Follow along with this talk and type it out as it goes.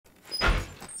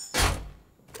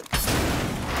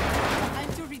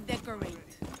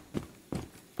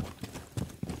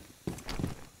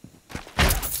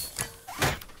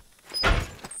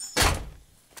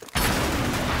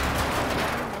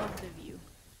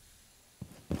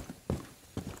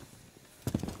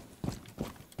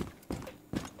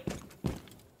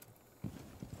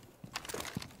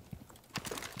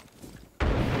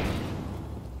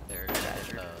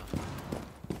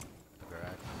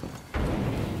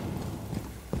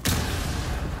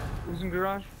in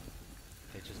garage?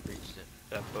 They just breached it.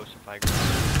 The Bosify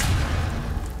garage.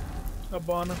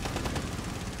 Abana.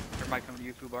 There might come to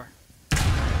you, Fubar.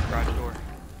 Garage door.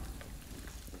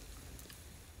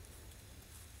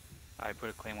 I put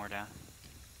a claymore down.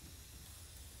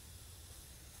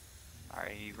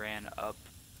 Alright, he ran up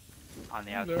on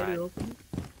the outside. Already open.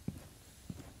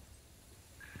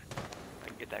 I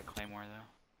can get that claymore though.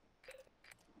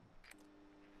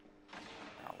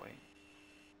 I'll wait.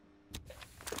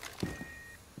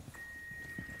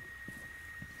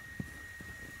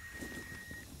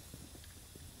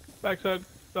 Backside,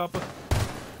 stop us.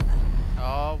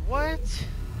 Oh, what?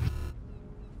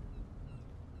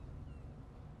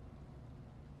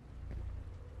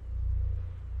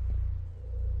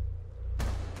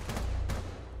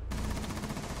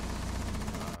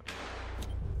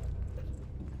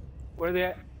 Where are they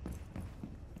at?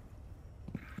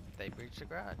 They breached the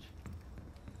garage.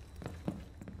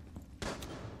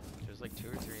 There's like 2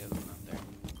 or 3 of them up there.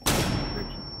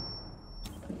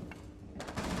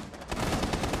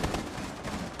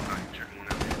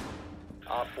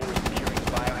 Op 4 is securing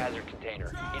the biohazard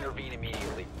container. Intervene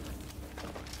immediately.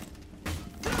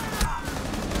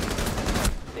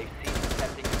 They've ceased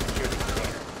attempting to secure the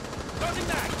container.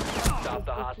 Stop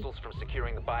the hostiles from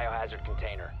securing the biohazard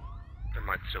container.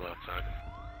 Thermite's still outside.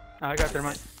 I got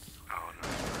thermite. Oh no.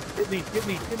 Hit me. Hit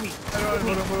me. Hit me.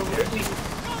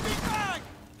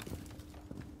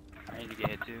 I need to get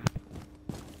hit too.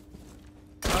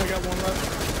 I got one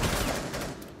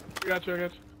left. I got you.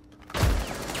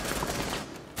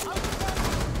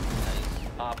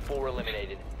 Op 4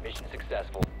 eliminated. Mission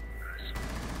successful.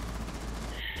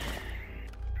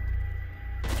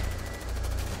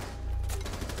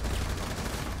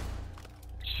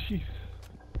 Jeez.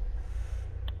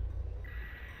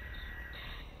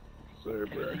 Sorry,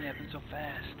 bro. Everything happened so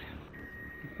fast.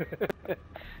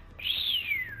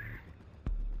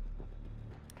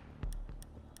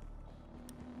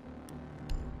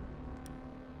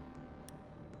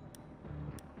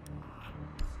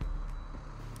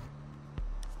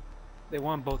 They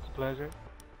want both supplies, right?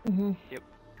 Mm-hmm. Yep.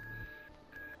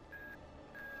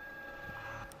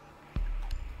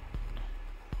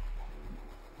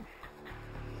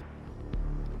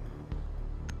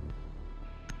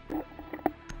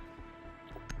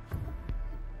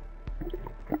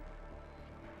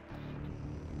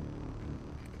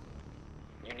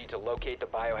 You need to locate the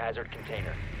biohazard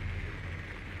container.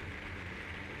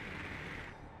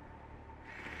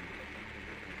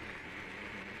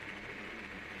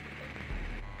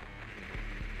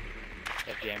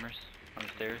 They have jammers on the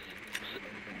stairs.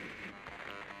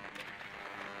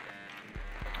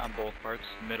 On both parts,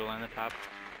 the middle and the top.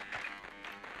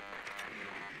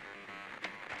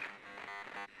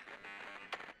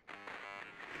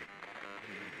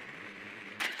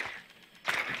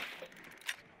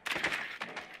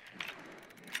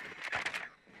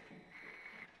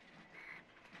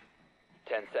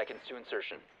 Ten seconds to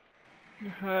insertion.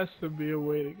 There has to be a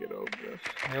way to get over this.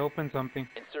 I opened something.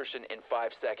 Insertion in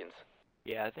 5 seconds.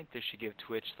 Yeah, I think they should give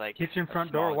Twitch like Kitchen a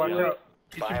front small door, watch jump. out.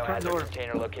 Kitchen front Biohazard door.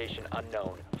 container location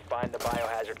unknown. Find the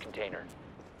biohazard container.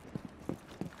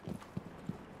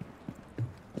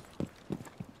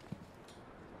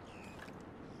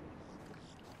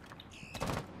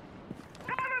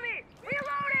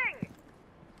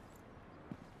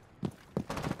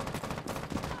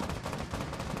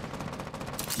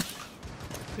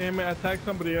 Damn it, I tagged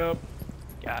somebody up.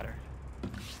 Got her.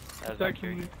 That was Tagged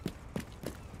accurate. somebody.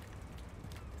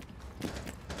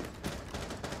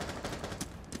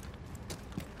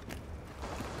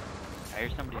 I hear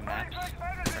somebody in maps.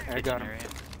 Or I got him. kitchen area.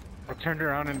 I turned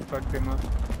around and fucked him up.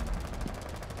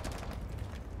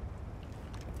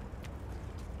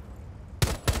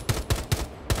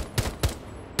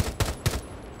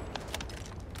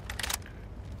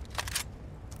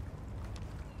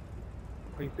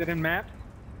 Oh, you sit in maps?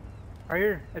 Right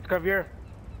here, it's Javier.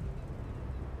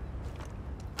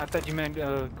 I thought you meant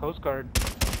Coast Guard.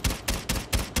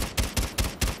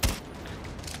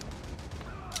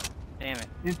 Damn it.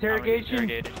 Interrogation? I was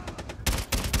interrogated.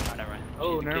 Oh, never mind.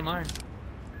 Oh, She's in the never kitchen. mind.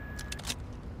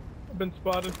 I've been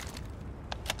spotted.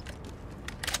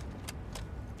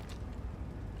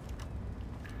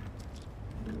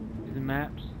 He's in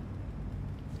maps.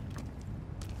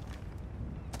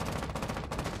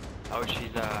 Oh,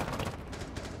 she's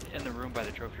in the room by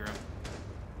the trophy room.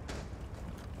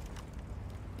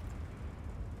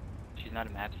 She's not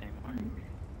in maps anymore.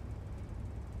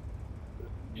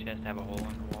 She has to have a hole in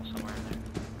the wall somewhere in there.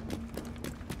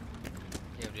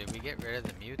 Yo, did we get rid of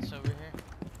the mutes over here?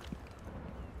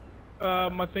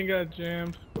 My thing got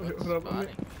jammed. Wait, hold up, let me-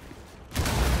 Spotting.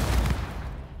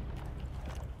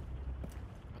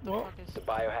 The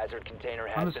biohazard container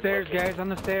has On the been stairs, located. guys, on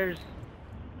the stairs.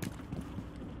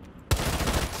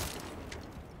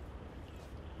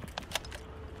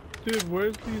 Dude,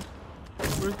 where's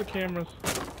the cameras?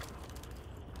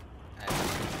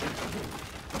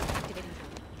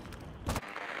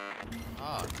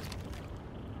 Oh,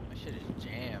 my shit is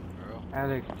jammed, bro.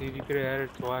 Alex, dude, you could have had her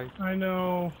twice. I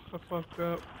know, I fucked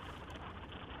up.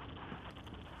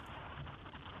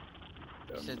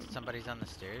 You said somebody's on the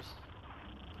stairs?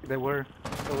 They were.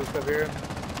 So was Kavira.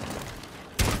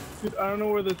 Dude, I don't know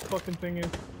where this fucking thing is.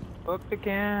 Fuck the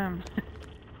cam.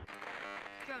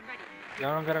 Drone ready.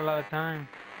 Y'all don't got a lot of time.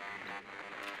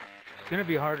 It's gonna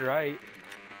be hard, right?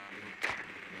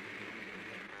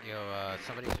 Yo,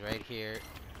 somebody's right here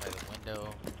by the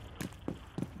window.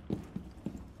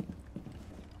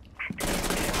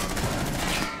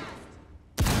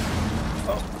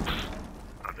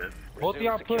 I'm dead. Both of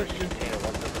y'all Resume push. securing the container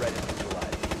once the threat is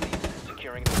neutralized.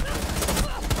 Securing the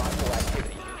hostile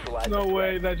activity neutralized. No the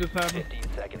way, threat. that just happened.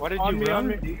 15 seconds. Why did On you me, on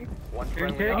run? me. One You're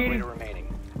friendly interrogating? operator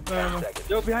remaining. No. 10 seconds.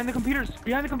 Yo, behind the computers!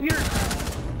 Behind the computers!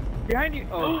 Behind you!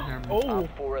 Oh, never mind. Oh,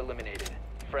 Op 4 eliminated.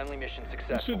 Friendly mission you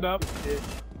successful. should not.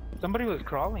 Somebody was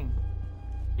crawling.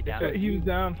 You down? Yeah, he was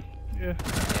down. Yeah,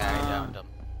 Yeah, I downed him.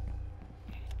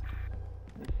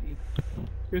 Let's see.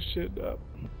 good shit, up.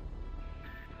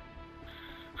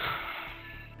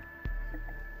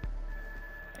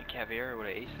 And Caviera would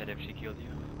have aced that if she killed you.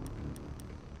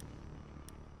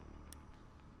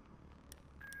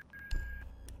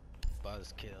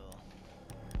 Buzzkill.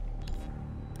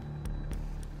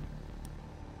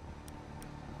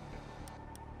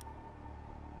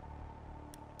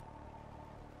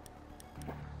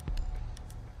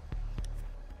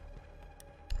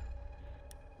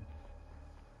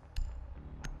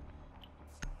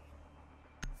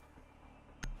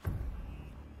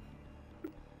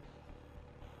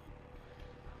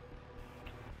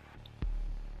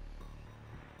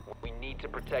 We need to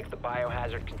protect the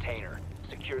biohazard container.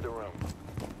 Secure the room.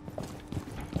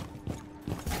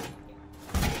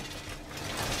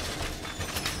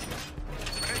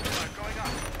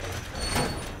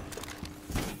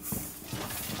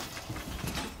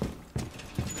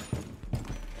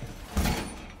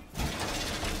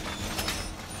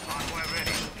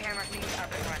 Camera feed up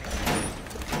and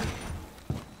running.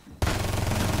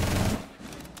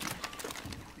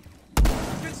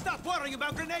 Then stop worrying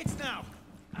about grenades now!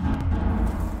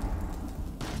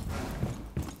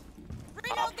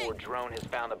 Op 4 drone has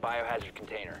found the biohazard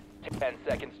container. 10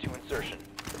 seconds to insertion.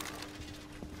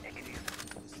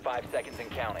 5 seconds and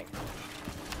counting.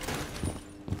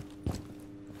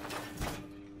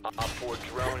 Op 4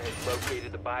 drone has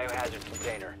located the biohazard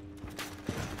container.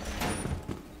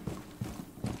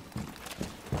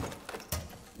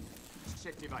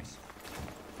 Set device.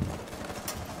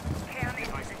 Camera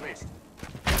Device placed.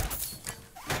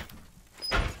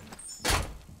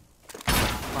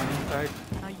 On inside.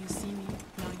 Now you see me,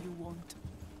 now you won't.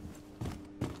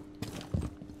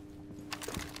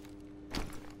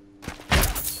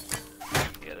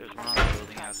 Yeah, there's one on the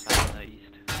building outside in the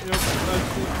east. Yep,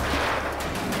 that's it.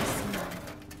 Now you see me,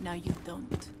 now you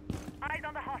don't. Eyes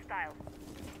on the hostile.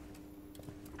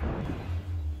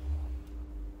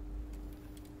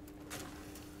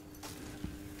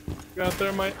 Got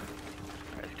there, mate.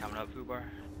 Alright, coming up, Fubar.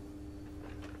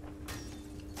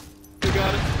 You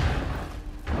got it.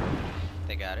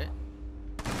 They got it.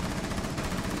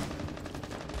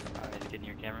 Alright, he's getting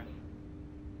your camera.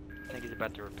 I think he's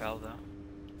about to repel though.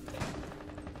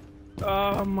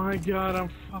 Oh my god, I'm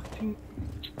fucking.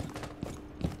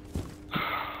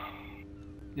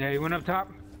 Yeah, he went up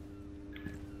top.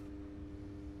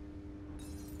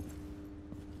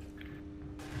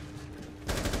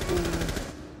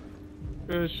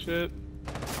 Good shit.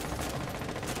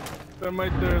 They're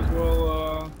right there as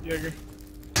well, Jaeger.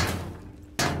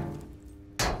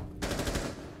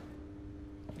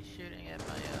 He's shooting at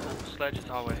my Sledge is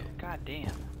hallway. God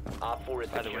damn. Op 4 is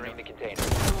By the securing window. the container.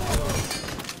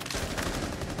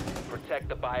 Protect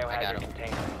the I got biohazard him.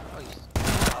 container. Oh, he's...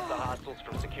 Stop the hostiles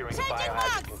from securing the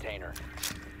biohazard container.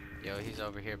 Yo, he's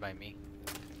over here by me.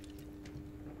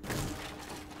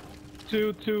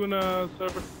 Two in a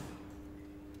server.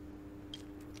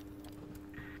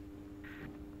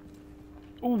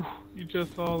 Ooh, you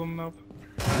just saw them up.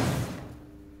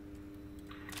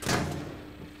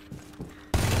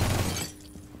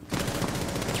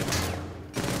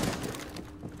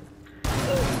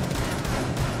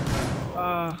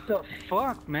 What the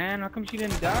fuck, man? How come she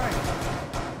didn't die?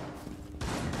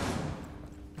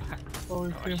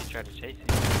 Oh, Oh, she tried to chase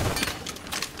you.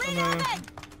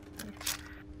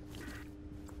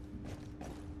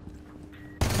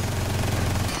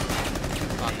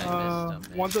 Oh, missed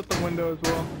him. One's at the window as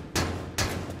well.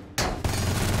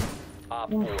 Op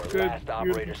 4, good, last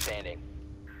operator standing.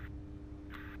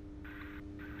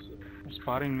 They're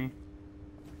spotting me.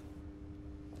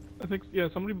 I think, yeah,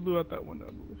 somebody blew out that window,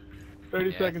 I believe. 30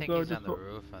 Yeah, seconds I think though, he's just on the hold.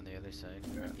 roof on the other side.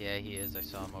 Yeah. Yeah, he is. I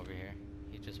saw him over here.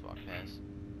 He just walked past.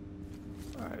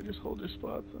 Alright, just hold your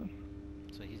spots then.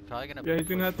 So he's probably gonna. Yeah, he's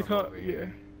gonna have push to from come. over Yeah.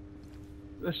 here.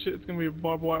 That shit's gonna be a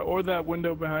barbed wire or that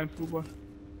window behind Fuba.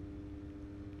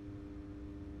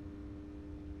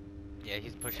 Yeah,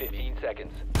 he's pushing me. 15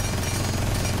 seconds.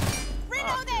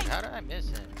 Oh, dude, how did I miss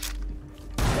him?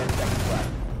 10 seconds left.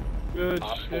 Good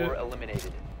Op shit. 4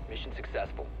 eliminated. Mission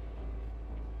successful.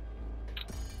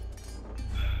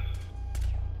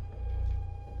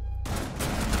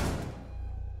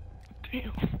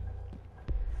 Damn.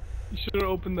 You should have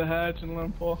opened the hatch and let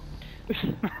him fall.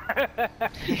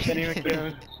 Didn't even kill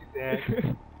him. She's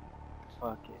dead.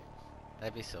 Fuck it.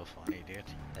 That'd be so funny, dude.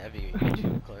 That'd be a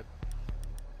YouTube clip.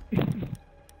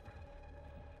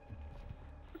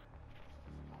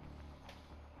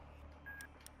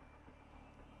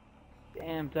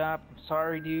 Damn, Top. I'm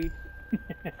sorry, dude.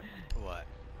 What?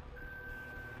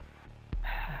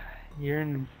 You're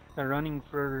in the running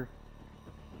for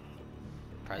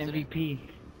President? MVP.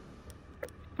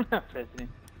 Not president.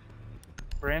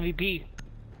 For MVP.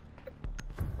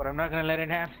 But I'm not gonna let it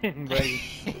happen, buddy.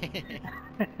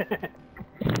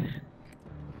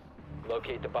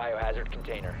 Locate the biohazard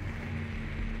container.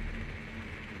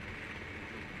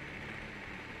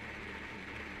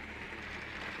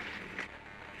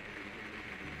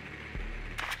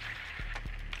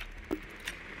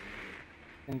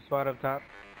 Same spot up top.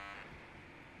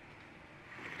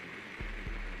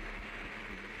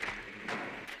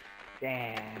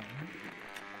 Damn.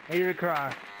 Made it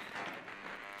across.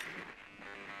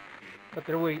 But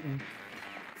they're waiting.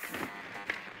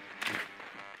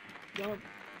 Jump.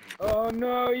 Oh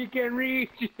no, you can't reach!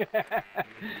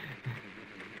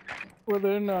 Well,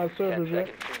 they're in 10 servers, right?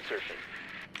 seconds to insertion.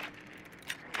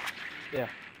 Yeah.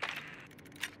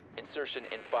 Insertion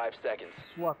in 5 seconds.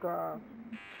 Walk off.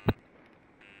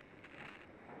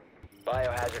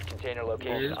 Biohazard container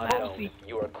location There's unknown. Posey.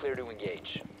 You are clear to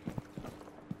engage.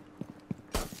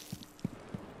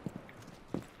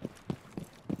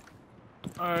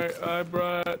 Alright, I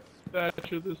brought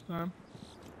Thatcher this time.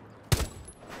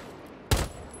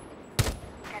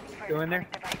 Go in there.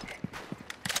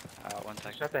 1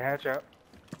 second. Shut the hatch up.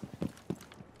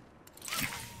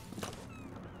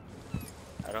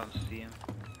 I don't see him.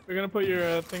 We're gonna put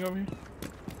your thing over here.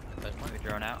 That one? We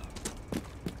drone out.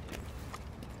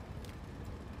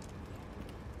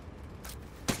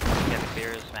 Yeah, the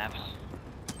clearest maps.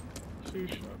 2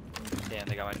 shot. Damn,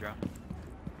 they got my drone.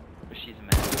 But she's a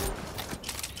man.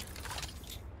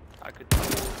 I could.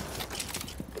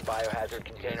 The biohazard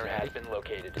container has been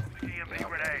located. EMP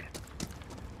grenade.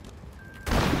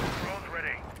 Drone's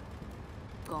ready.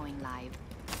 Going live.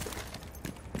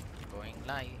 Going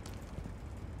live.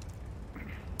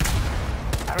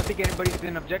 I don't think anybody's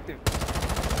in objective.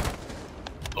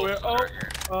 Where?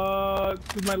 Oh,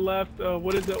 to my left.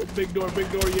 What is that? Big door,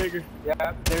 Jaeger.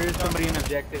 Yeah, there is somebody in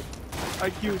objective.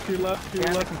 IQ to your left, to your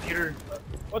Yeah, the left. computer.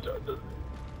 Watch out.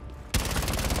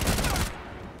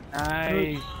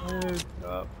 Nice. Good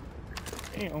job.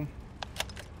 Damn.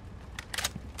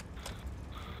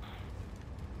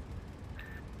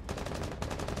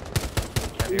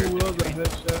 Ooh, that was a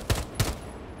headshot.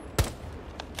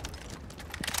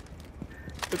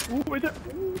 Ooh, right there.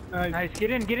 Ooh, nice. Nice.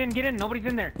 Get in. Nobody's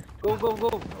in there. Go.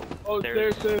 Oh,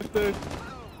 stairs.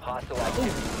 Hostile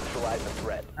activity. Neutralize the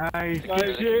threat. Nice. Secure Good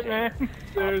the shit, container. man.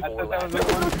 Stairs. I thought that was the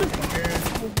one.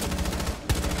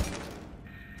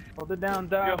 Hold it down,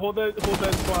 Yeah, dog. hold that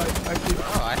spot. IQ.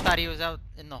 Oh, I thought he was out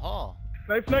in the hall.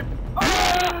 Knife. Op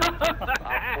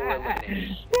 4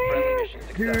 eliminated. Friendly mission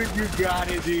Dude, success. you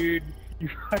got it, dude. You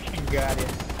fucking got it.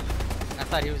 I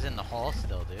thought he was in the hall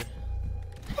still, dude.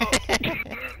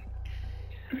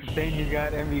 Saying you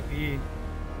got MVP.